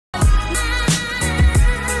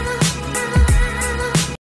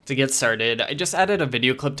To get started, I just added a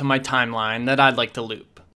video clip to my timeline that I'd like to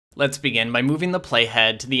loop. Let's begin by moving the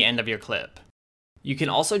playhead to the end of your clip. You can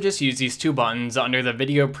also just use these two buttons under the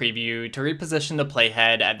video preview to reposition the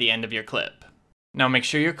playhead at the end of your clip. Now make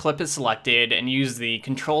sure your clip is selected and use the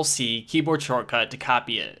Ctrl-C keyboard shortcut to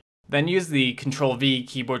copy it. Then use the Ctrl-V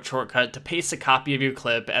keyboard shortcut to paste a copy of your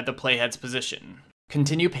clip at the playhead's position.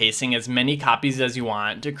 Continue pasting as many copies as you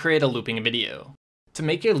want to create a looping video. To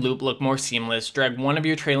make your loop look more seamless, drag one of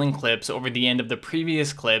your trailing clips over the end of the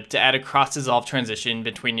previous clip to add a cross-dissolve transition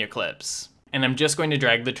between your clips. And I'm just going to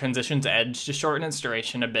drag the transition's edge to shorten its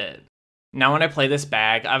duration a bit. Now when I play this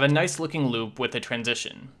back, I have a nice looking loop with a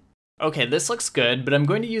transition. Okay, this looks good, but I'm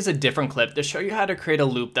going to use a different clip to show you how to create a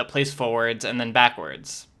loop that plays forwards and then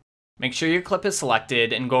backwards. Make sure your clip is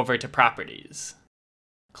selected and go over to Properties.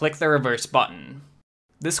 Click the reverse button.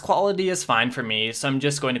 This quality is fine for me, so I'm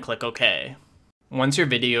just going to click OK. Once your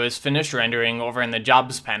video is finished rendering over in the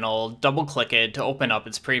Jobs panel, double-click it to open up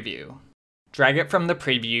its preview. Drag it from the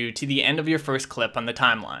preview to the end of your first clip on the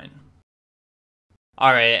timeline.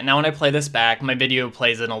 Alright, now when I play this back, my video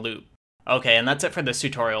plays in a loop. Okay, and that's it for this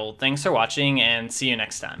tutorial. Thanks for watching, and see you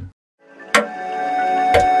next time.